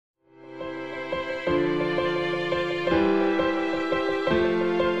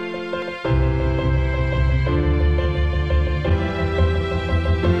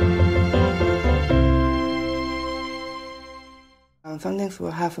Some things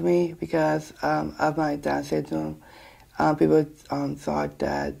were hard for me because of my Down syndrome. People thought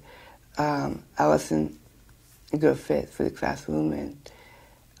that I wasn't a good fit for the classroom, and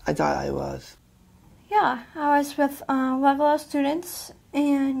I thought I was. Yeah, I was with a level of students,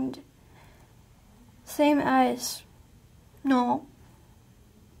 and same as normal,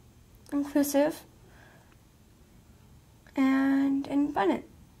 inclusive, and independent.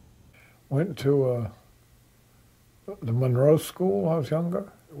 Went to the Monroe School when I was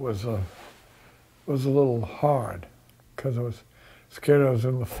younger. It was a little hard because I was scared I was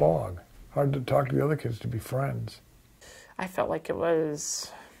in the fog. Hard to talk to the other kids, to be friends. I felt like it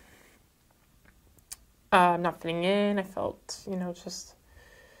was not fitting in. I felt, just...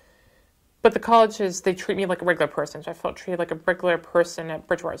 But the colleges, they treat me like a regular person. So I felt treated like a regular person at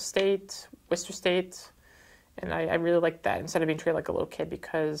Bridgewater State, Worcester State. And I really liked that instead of being treated like a little kid,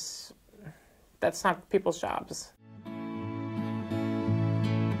 because that's not people's jobs.